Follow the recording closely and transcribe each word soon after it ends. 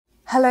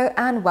Hello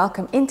and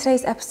welcome. In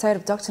today's episode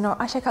of Dr. Nora,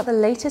 I check out the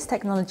latest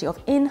technology of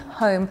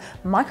in-home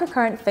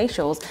microcurrent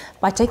facials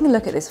by taking a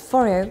look at this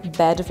Foreo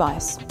Bear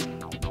device.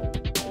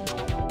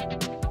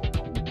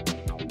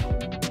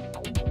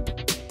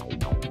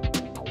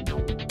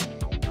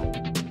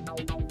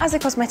 As a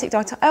cosmetic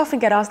doctor, I often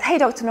get asked, hey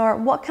Dr. Nora,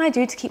 what can I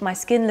do to keep my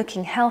skin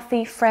looking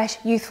healthy, fresh,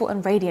 youthful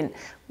and radiant?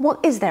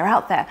 What is there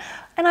out there?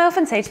 And I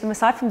often say to them,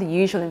 aside from the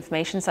usual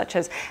information such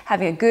as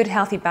having a good,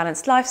 healthy,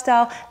 balanced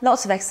lifestyle,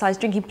 lots of exercise,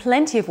 drinking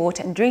plenty of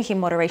water and drinking in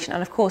moderation,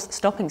 and of course,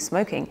 stopping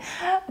smoking.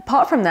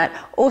 Apart from that,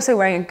 also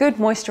wearing a good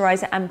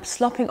moisturizer and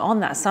slopping on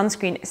that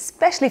sunscreen,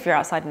 especially if you're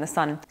outside in the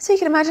sun. So you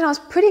can imagine I was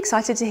pretty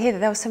excited to hear that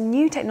there was some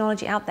new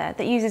technology out there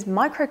that uses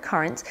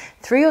microcurrents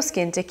through your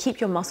skin to keep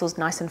your muscles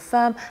nice and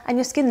firm and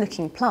your skin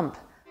looking plump.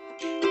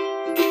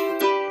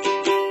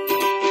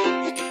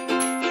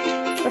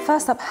 But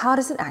first up, how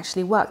does it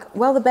actually work?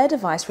 Well, the Bear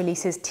device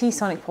releases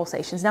T-sonic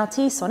pulsations. Now,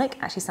 T-sonic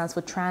actually stands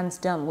for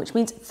transdermal, which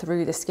means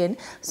through the skin.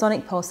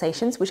 Sonic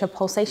pulsations, which are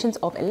pulsations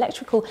of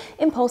electrical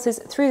impulses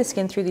through the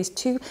skin through these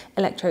two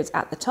electrodes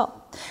at the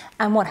top.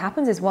 And what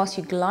happens is whilst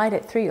you glide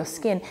it through your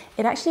skin,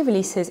 it actually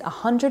releases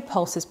 100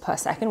 pulses per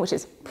second, which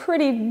is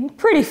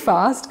pretty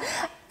fast.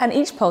 And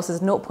each pulse is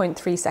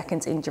 0.3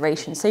 seconds in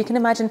duration. So you can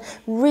imagine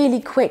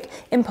really quick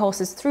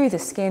impulses through the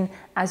skin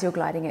as you're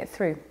gliding it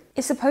through.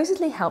 It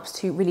supposedly helps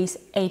to release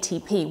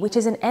ATP, which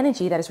is an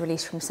energy that is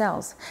released from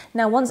cells.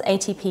 Now, once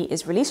ATP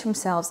is released from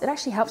cells, it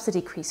actually helps to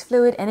decrease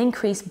fluid and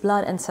increase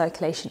blood and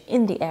circulation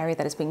in the area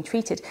that is being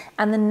treated.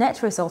 And the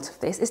net result of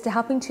this is to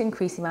helping to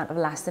increase the amount of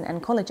elastin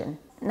and collagen.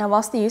 Now,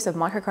 whilst the use of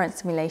microcurrent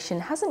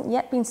stimulation hasn't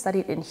yet been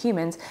studied in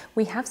humans,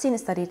 we have seen it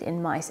studied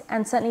in mice,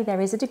 and certainly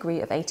there is a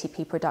degree of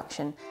ATP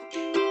production.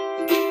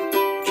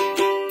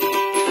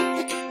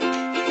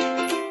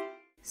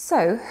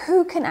 So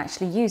who can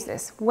actually use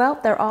this? Well,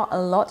 there are a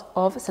lot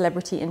of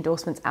celebrity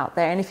endorsements out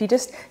there, and if you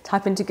just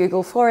type into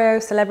Google Foreo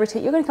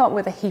celebrity, you're going to come up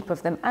with a heap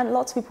of them, and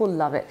lots of people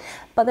love it.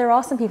 But there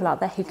are some people out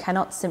there who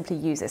cannot simply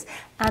use this,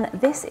 and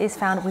this is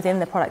found within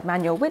the product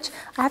manual, which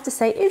I have to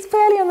say is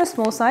fairly on the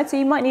small side, so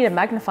you might need a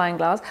magnifying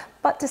glass.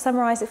 But to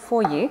summarize it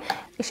for you,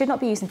 it should not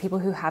be used in people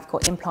who have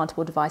got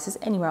implantable devices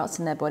anywhere else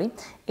in their body.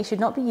 It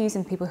should not be used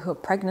in people who are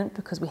pregnant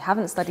because we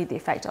haven't studied the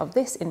effect of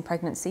this in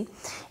pregnancy.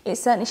 It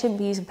certainly shouldn't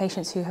be used in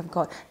patients who have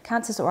got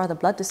cancers or other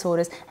blood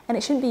disorders, and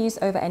it shouldn't be used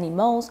over any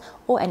moles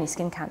or any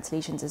skin cancer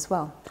lesions as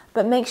well.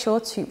 But make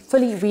sure to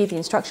fully read the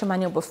instruction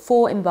manual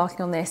before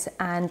embarking on this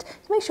and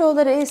to make sure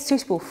that it is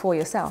suitable for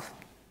yourself.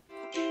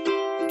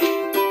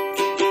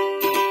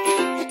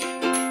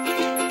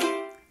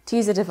 To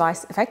use the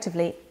device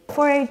effectively,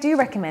 Foreo do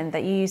recommend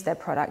that you use their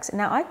products.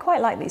 Now, I quite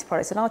like these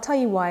products, and I'll tell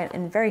you why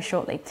in very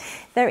shortly.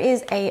 There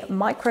is a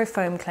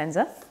microfoam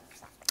cleanser,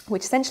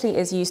 which essentially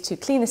is used to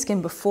clean the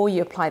skin before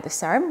you apply the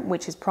serum,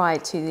 which is prior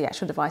to the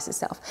actual device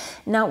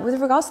itself. Now,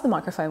 with regards to the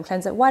microfoam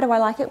cleanser, why do I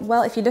like it?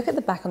 Well, if you look at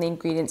the back on the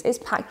ingredients, it's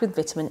packed with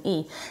vitamin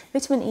E.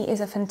 Vitamin E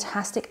is a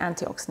fantastic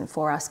antioxidant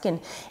for our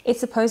skin. It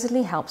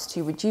supposedly helps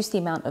to reduce the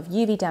amount of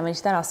UV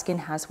damage that our skin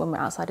has when we're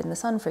outside in the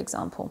sun, for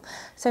example.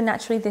 So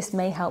naturally, this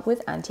may help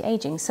with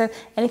anti-aging. So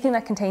anything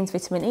that contains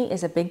vitamin E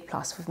is a big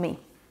plus for me.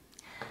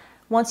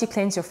 Once you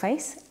cleanse your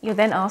face, you're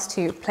then asked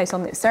to place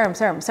on the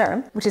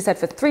serum, which is said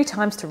for 3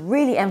 times to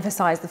really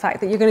emphasize the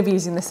fact that you're going to be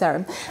using the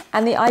serum.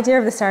 And the idea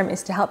of the serum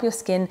is to help your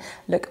skin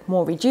look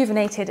more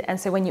rejuvenated, and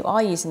so when you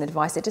are using the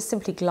device, it just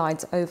simply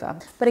glides over.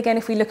 But again,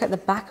 if we look at the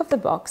back of the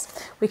box,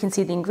 we can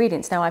see the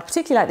ingredients. Now, I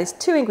particularly like these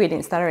 2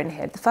 ingredients that are in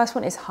here. The first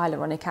one is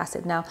hyaluronic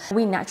acid. Now,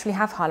 we naturally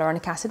have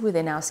hyaluronic acid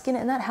within our skin,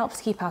 and that helps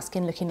keep our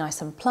skin looking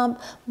nice and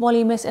plump,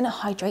 voluminous, and it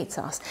hydrates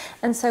us.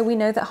 And so we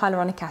know that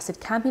hyaluronic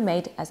acid can be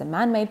made as a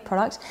man-made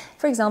product,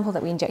 for example,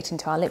 that we inject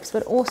into our lips,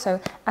 but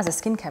also as a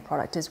skincare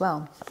product as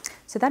well.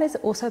 So that is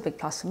also a big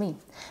plus for me.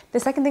 The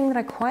second thing that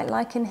I quite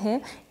like in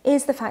here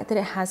is the fact that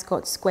it has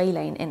got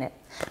squalane in it.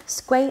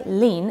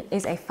 Squalene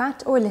is a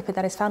fat or a lipid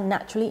that is found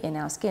naturally in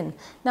our skin.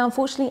 Now,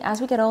 unfortunately, as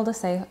we get older,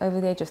 say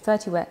over the age of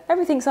 30, where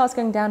everything starts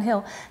going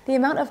downhill, the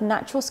amount of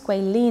natural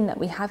squalene that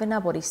we have in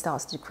our body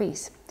starts to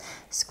decrease.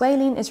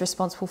 Squalene is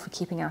responsible for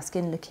keeping our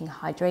skin looking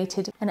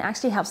hydrated, and it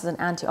actually helps as an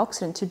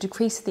antioxidant to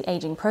decrease the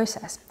aging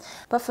process.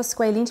 But for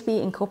squalene to be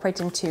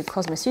incorporated into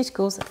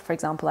cosmeceuticals, for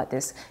example like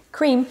this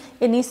cream,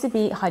 it needs to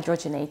be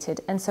hydrogenated,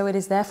 and so it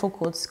is therefore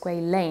called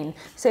squalane.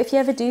 So if you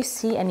ever do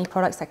see any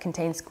products that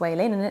contain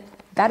squalane in it,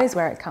 that is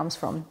where it comes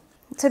from.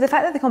 So the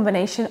fact that the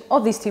combination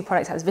of these 2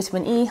 products has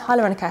vitamin E,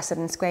 hyaluronic acid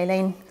and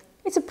squalane,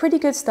 it's a pretty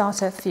good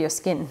starter for your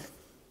skin.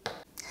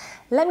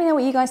 Let me know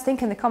what you guys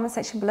think in the comment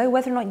section below,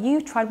 whether or not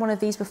you've tried one of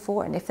these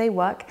before and if they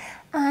work.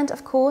 And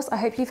of course, I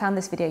hope you found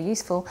this video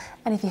useful.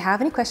 And if you have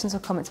any questions or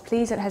comments,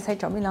 please don't hesitate to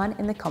drop me a line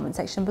in the comment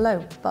section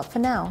below. But for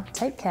now,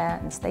 take care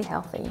and stay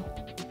healthy.